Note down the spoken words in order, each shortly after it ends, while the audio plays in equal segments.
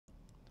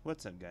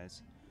What's up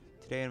guys?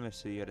 Today I'm going to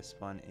show you how to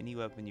spawn any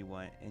weapon you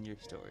want in your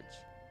storage.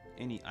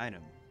 Any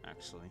item,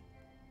 actually.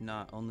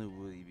 Not only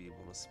will you be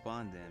able to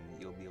spawn them,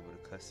 you'll be able to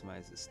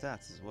customize the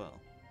stats as well.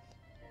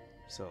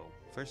 So,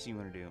 first thing you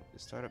want to do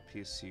is start up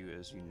PSU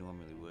as you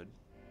normally would.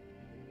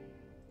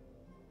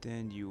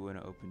 Then you want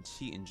to open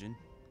Cheat Engine.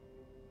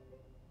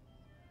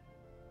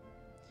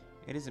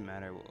 It doesn't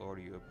matter what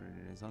order you open it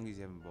in, as long as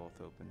you have them both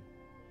open.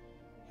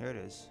 Here it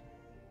is.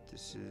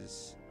 This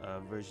is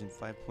version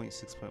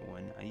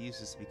 5.6.1. I use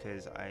this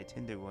because I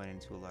tend to run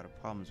into a lot of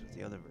problems with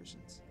the other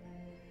versions.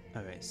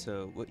 Alright,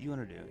 so what you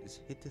want to do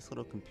is hit this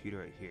little computer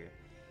right here,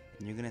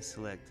 and you're going to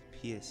select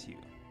PSU,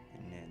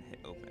 and then hit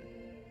open.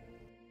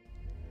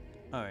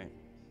 Alright,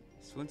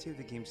 so once you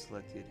have the game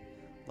selected,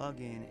 log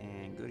in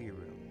and go to your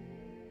room.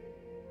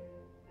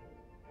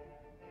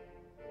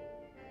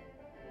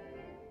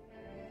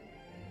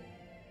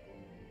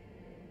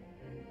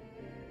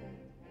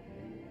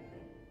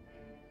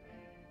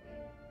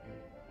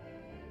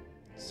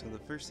 So the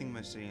first thing I'm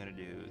going to show you how to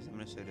do is I'm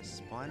going to show you how to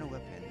spawn a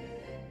weapon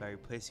by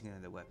replacing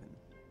another weapon.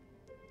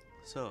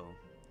 So,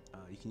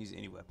 you can use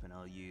any weapon.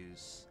 I'll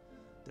use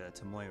the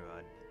Tomoe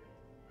Rod.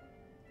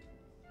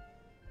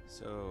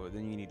 So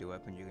then you need a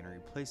weapon you're going to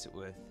replace it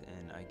with,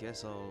 and I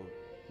guess I'll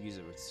use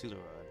it with Sula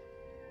Rod.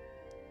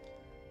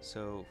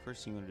 So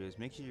first thing you want to do is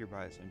make sure your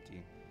bot is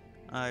empty.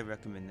 I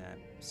recommend that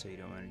so you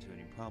don't run into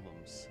any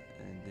problems,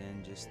 and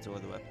then just throw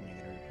the weapon you're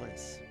going to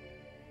replace.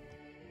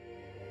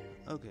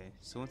 Okay,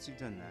 so once you've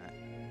done that,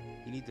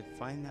 you need to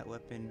find that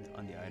weapon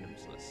on the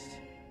items list.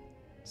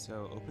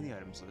 So open the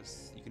items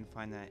list, you can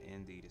find that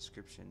in the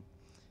description,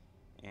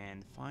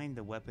 and find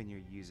the weapon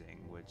you're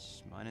using,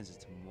 which mine is a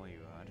Tomoe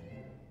Rod.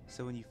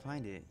 So when you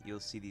find it, you'll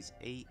see these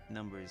 8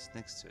 numbers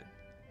next to it.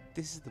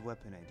 This is the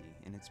weapon ID,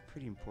 and it's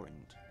pretty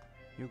important.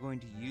 You're going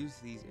to use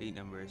these 8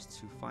 numbers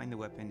to find the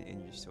weapon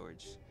in your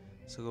storage.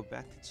 So go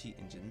back to Cheat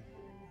Engine,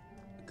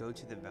 go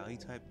to the value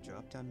type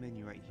drop down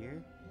menu right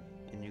here,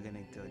 and you're going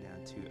to go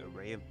down to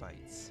array of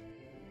bytes.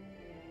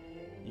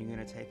 You're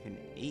going to type in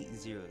 8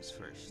 zeros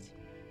first,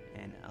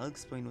 and I'll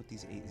explain what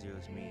these 8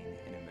 zeros mean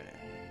in a minute.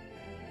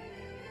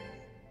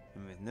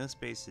 And with no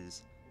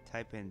spaces,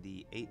 type in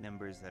the 8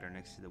 numbers that are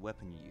next to the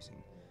weapon you're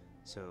using.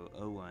 So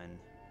 01,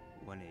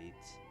 18,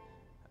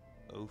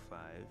 05,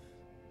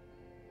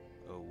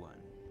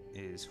 01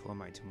 is for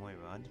my Tomoe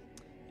Rod,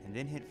 and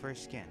then hit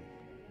first scan.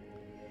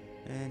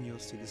 And you'll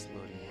see this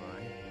loading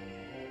by.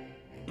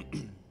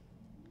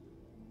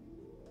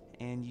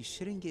 And you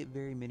shouldn't get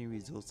very many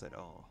results at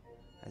all.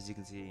 As you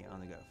can see, I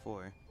only got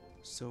 4.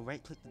 So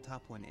right click the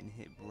top one and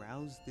hit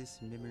browse this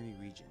memory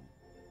region.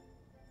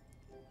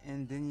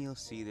 And then you'll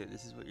see that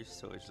this is what your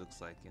storage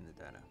looks like in the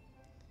data.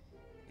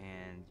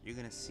 And you're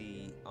gonna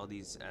see all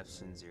these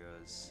F's and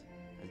zeros.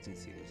 As you can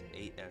see, there's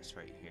 8 F's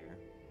right here.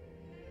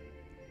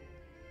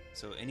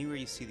 So anywhere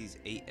you see these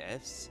 8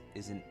 F's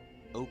is an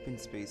open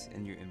space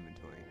in your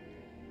inventory.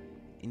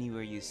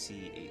 Anywhere you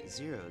see 8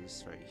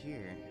 zeros right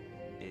here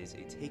is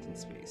a taken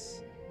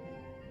space.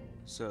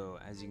 So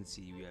as you can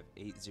see, we have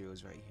 8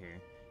 zeros right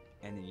here,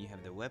 and then you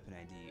have the weapon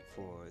ID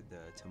for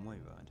the Tomoe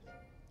Rod,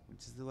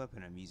 which is the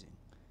weapon I'm using.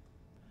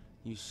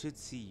 You should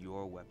see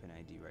your weapon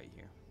ID right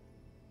here.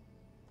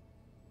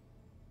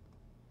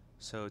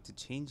 So to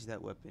change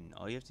that weapon,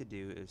 all you have to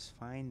do is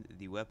find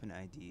the weapon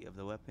ID of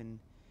the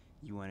weapon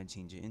you want to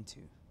change it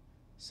into.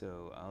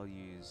 So I'll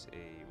use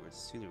a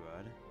Sula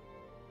Rod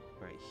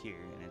right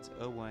here, and it's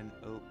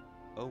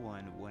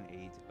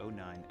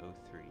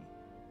 01180903.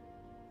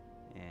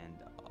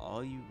 And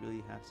all you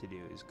really have to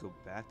do is go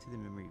back to the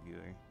memory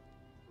viewer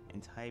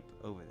and type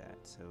over that,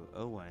 so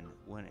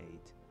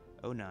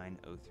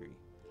 01180903.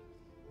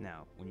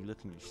 Now, when you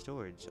look in your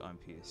storage on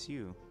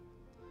PSU,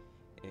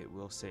 it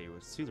will say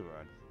Sula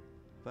Rod,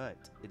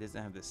 but it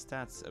doesn't have the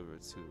stats of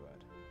a Sula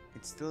Rod.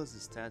 It still has the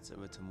stats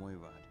of a Tomoe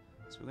Rod,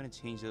 so we're going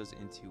to change those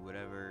into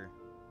whatever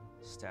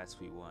stats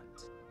we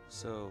want.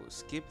 So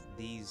skip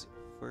these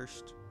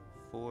first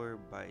 4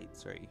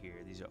 bytes right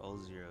here, these are all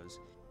zeros,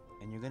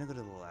 and you're going to go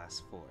to the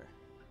last 4.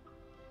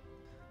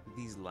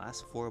 These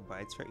last 4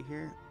 bytes right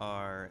here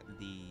are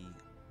the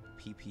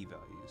PP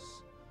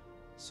values.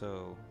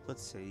 So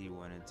let's say you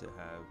wanted to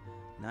have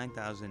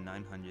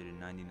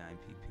 9,999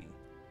 PP.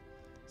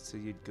 So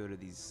you'd go to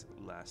these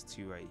last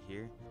 2 right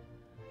here.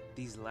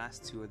 These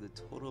last 2 are the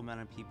total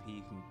amount of PP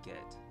you can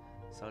get.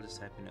 So I'll just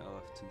type in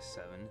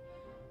OF27.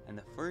 And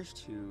the first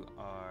 2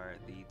 are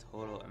the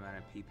total amount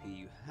of PP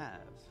you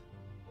have.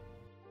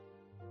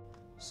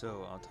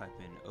 So I'll type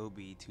in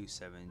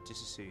OB27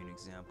 just to show you an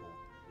example.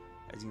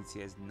 As you can see,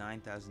 it has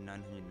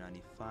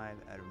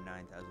 9,995 out of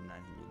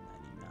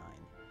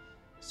 9,999.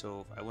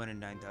 So if I wanted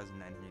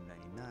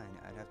 9,999,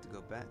 I'd have to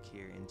go back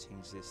here and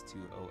change this to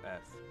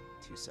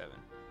OF27.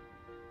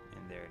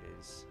 And there it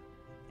is.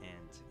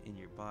 And in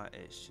your bot,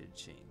 it should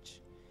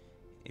change.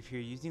 If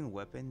you're using a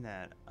weapon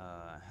that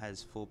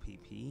has full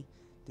PP,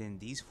 then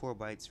these 4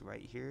 bytes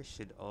right here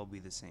should all be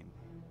the same.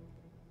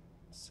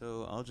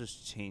 So I'll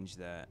just change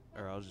that,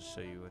 or I'll just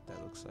show you what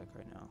that looks like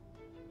right now.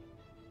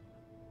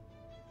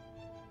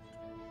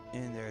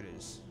 And there it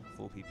is,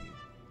 full PP.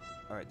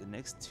 Alright, the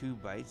next 2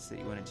 bytes that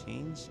you want to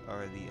change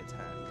are the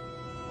attack,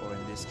 or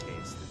in this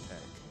case, the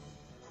tech.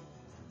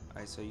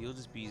 Alright, so you'll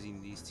just be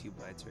using these 2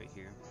 bytes right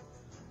here.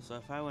 So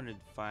if I wanted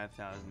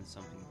 5,000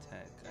 something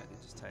tech, I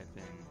could just type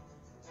in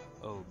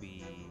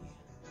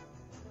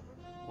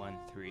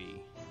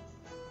OB13,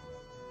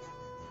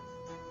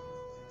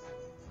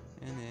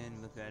 and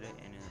then look at it,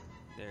 and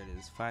there it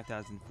is,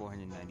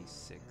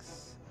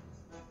 5,496.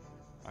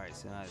 Alright,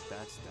 so now that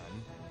that's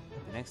done,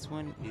 the next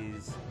one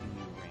is the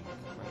rank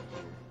right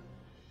here.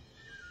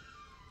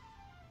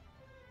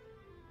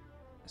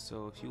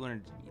 So if you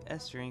wanted to be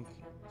S rank,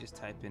 just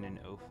type in an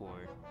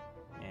 04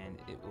 and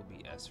it will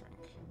be S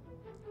rank.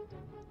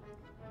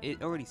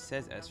 It already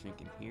says S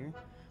rank in here,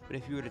 but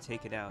if you were to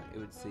take it out, it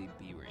would say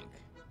B rank.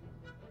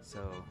 So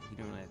you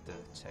don't really have to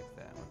check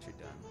that once you're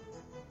done.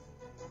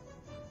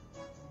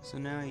 So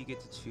now you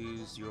get to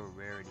choose your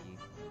rarity.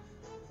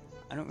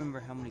 I don't remember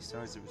how many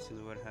stars the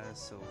Retula Rod has,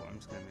 so I'm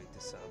just gonna make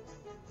this up.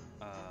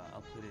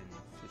 I'll put in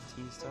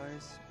 15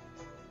 stars.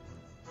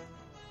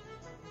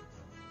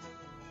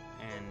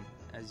 And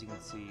as you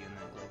can see in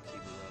that little key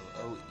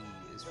below, OE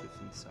is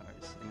 15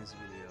 stars. In this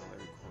video I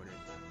recorded,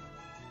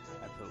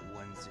 I put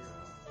 10.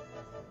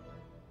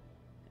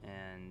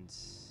 And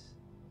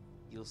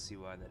you'll see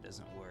why that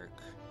doesn't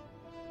work.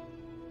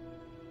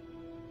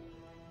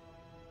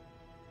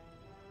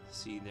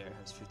 See, there it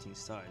has 15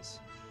 stars.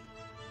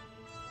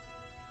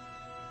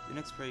 The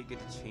next part you get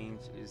to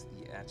change is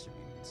the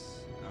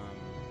attributes.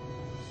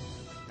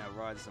 Now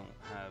rods don't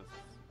have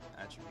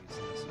attributes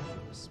unless you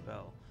have a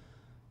spell,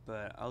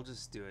 but I'll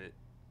just do it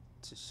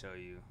to show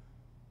you.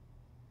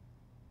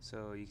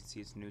 So you can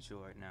see it's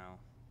neutral right now.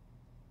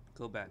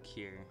 Go back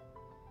here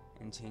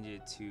and change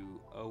it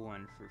to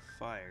O1 for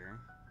fire,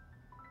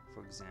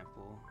 for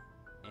example,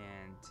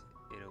 and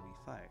it'll be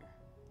fire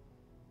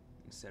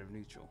instead of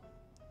neutral.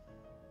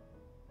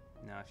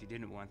 Now if you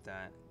didn't want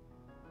that,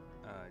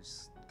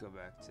 just go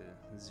back to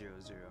 00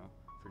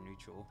 for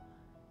neutral,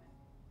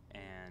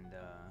 and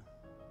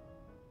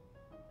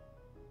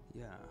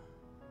yeah.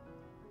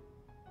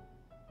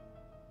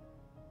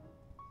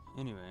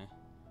 Anyway,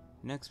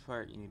 next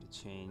part you need to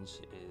change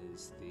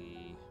is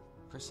the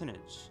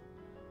percentage.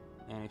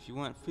 And if you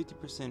want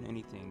 50%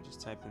 anything,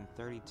 just type in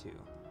 32.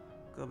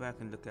 Go back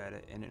and look at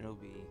it, and it'll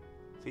be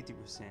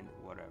 50%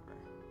 whatever.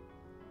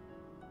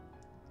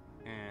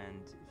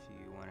 And if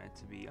you want it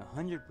to be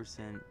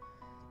 100%,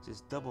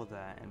 just double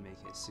that and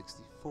make it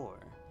 64.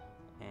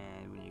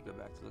 And when you go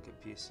back to look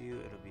at PSU,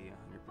 it'll be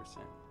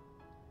 100%.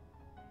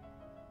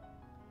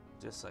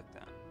 Just like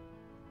that.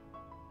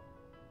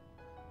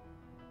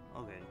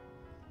 Okay.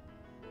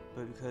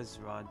 But because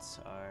rods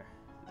are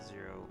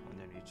 0 when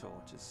they're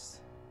neutral,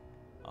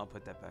 I'll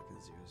put that back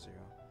at 0, 0.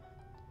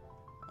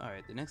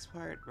 Alright, the next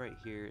part right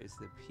here is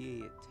the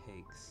PA it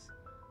takes.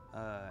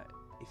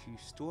 If you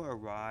store a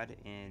rod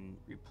and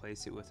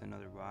replace it with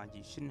another rod,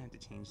 you shouldn't have to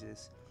change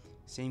this.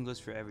 Same goes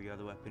for every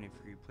other weapon if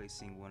you're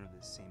replacing one of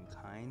the same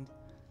kind.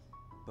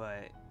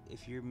 But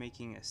if you're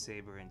making a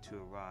saber into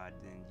a rod,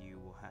 then you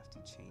will have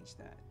to change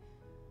that.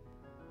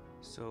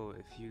 So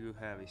if you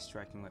have a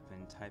striking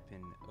weapon, type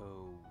in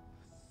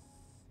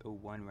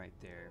O1 right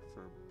there.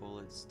 For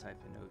bullets,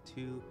 type in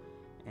O2,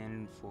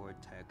 and for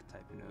tech,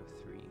 type in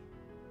O3.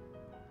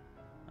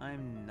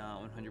 I'm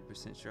not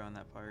 100% sure on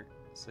that part,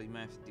 so you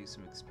might have to do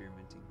some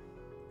experimenting.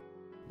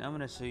 Now I'm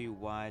going to show you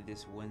why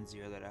this 10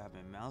 that I have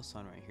my mouse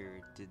on right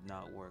here did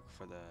not work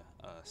for the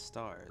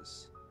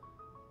stars.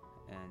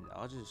 And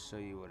I'll just show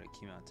you what it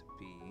came out to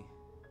be.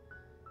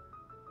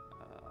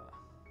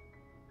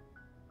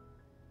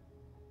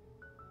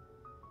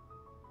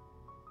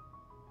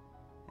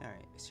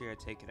 Alright, so here I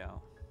take it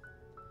out.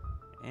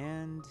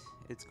 And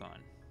it's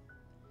gone.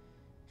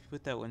 If you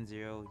put that 10,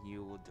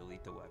 you will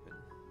delete the weapon.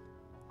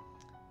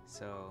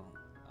 So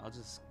I'll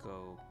just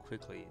go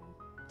quickly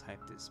and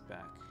type this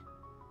back.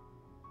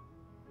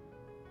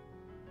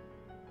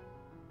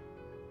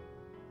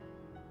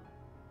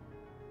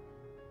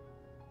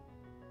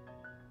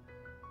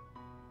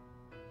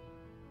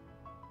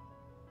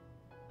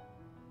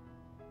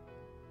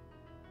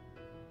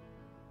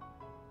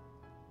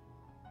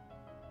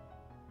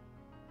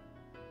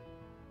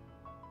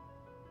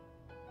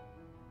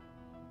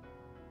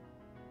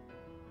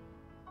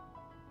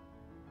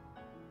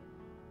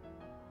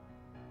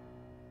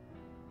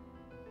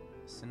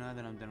 So now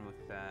that I'm done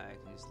with that, I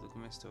can just look at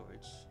my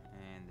storage,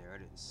 and there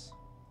it is.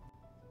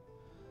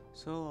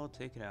 So I'll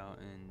take it out,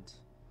 and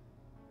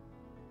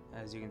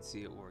as you can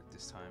see, it worked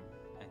this time,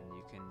 and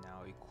you can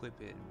now equip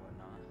it and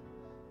whatnot.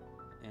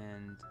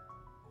 And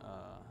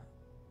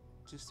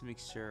just to make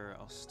sure,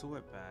 I'll store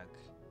it back,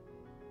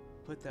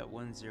 put that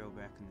 10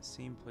 back in the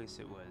same place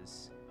it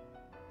was,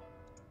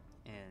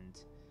 and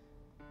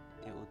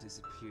it will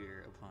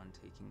disappear upon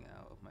taking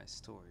out of my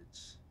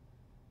storage.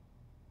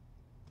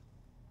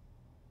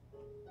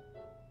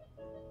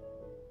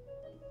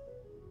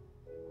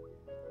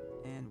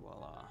 And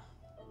voila,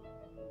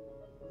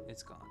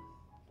 it's gone.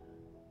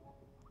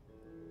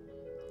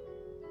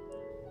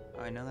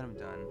 Alright, now that I'm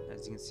done,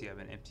 as you can see I have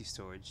an empty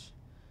storage,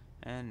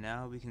 and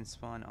now we can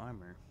spawn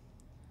armor.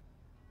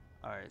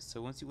 Alright,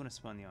 so once you want to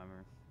spawn the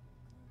armor,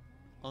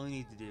 all you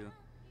need to do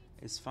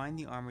is find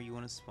the armor you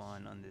want to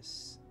spawn on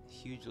this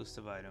huge list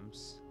of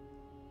items.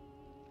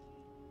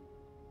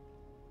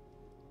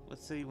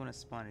 Let's say you want to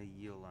spawn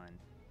a yield line.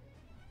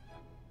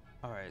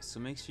 Alright, so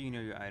make sure you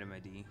know your item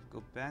ID.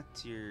 Go back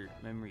to your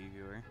memory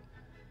viewer,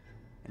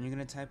 and you're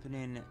going to type it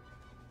in,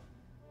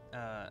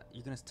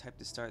 you're going to type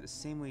the start the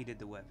same way you did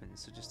the weapon.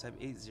 So just type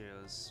 8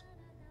 zeros,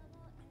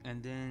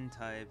 and then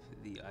type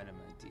the item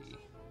ID,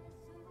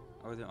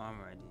 or the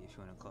armor ID if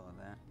you want to call it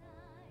that.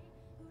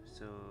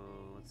 So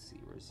let's see,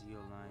 where's the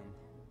yield line?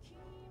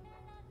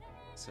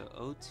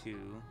 So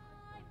 02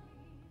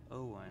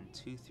 01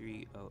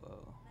 2300.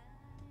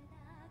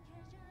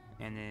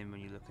 And then when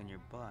you look on your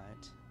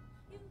bot,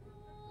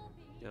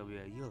 there'll be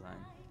a yield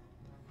line.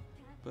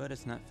 But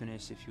it's not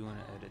finished if you want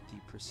to edit the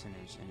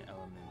percentage and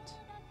element.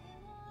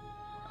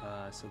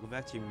 So go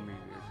back to your memory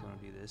viewer if you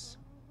want to do this.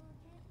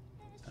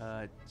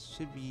 It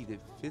should be the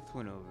 5th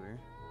one over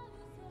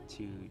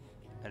to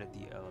edit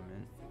the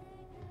element.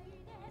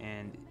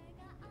 And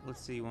let's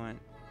say you want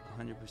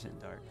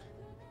 100% dark,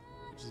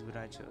 which is what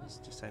I chose.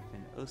 Just type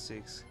in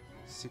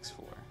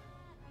 0664.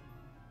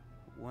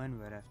 One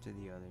right after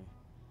the other.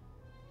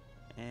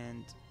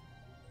 And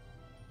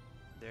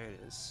there it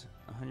is,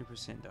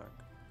 100% dark.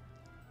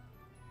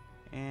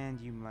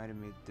 And you might have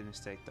made the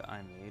mistake that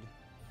I made.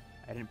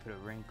 I didn't put a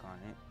rank on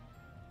it.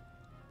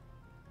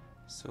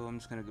 So I'm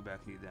just gonna go back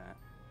and do that.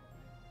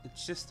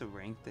 It's just the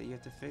rank that you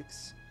have to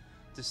fix.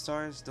 The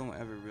stars don't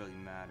ever really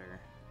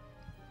matter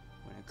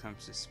when it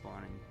comes to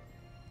spawning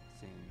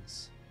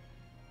things.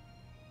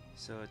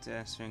 So it's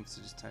S rank,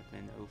 so just type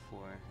in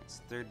 04.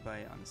 It's 3rd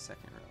byte on the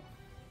 2nd row.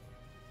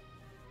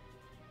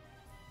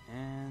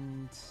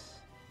 And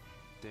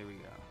there we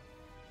go.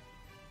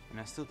 And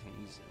I still can't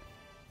use it.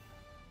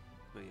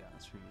 But yeah,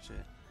 that's pretty much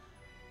it.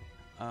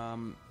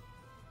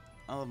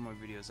 I'll have more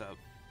videos up.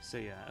 So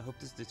yeah, I hope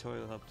this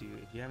tutorial helped you.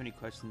 If you have any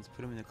questions,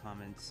 put them in the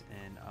comments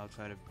and I'll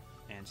try to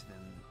answer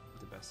them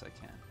the best I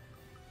can.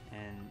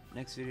 And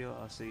next video,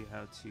 I'll show you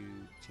how to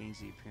change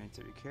the appearance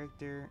of your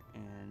character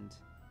and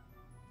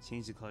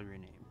change the color of your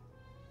name.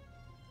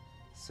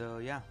 So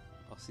yeah,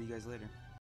 I'll see you guys later.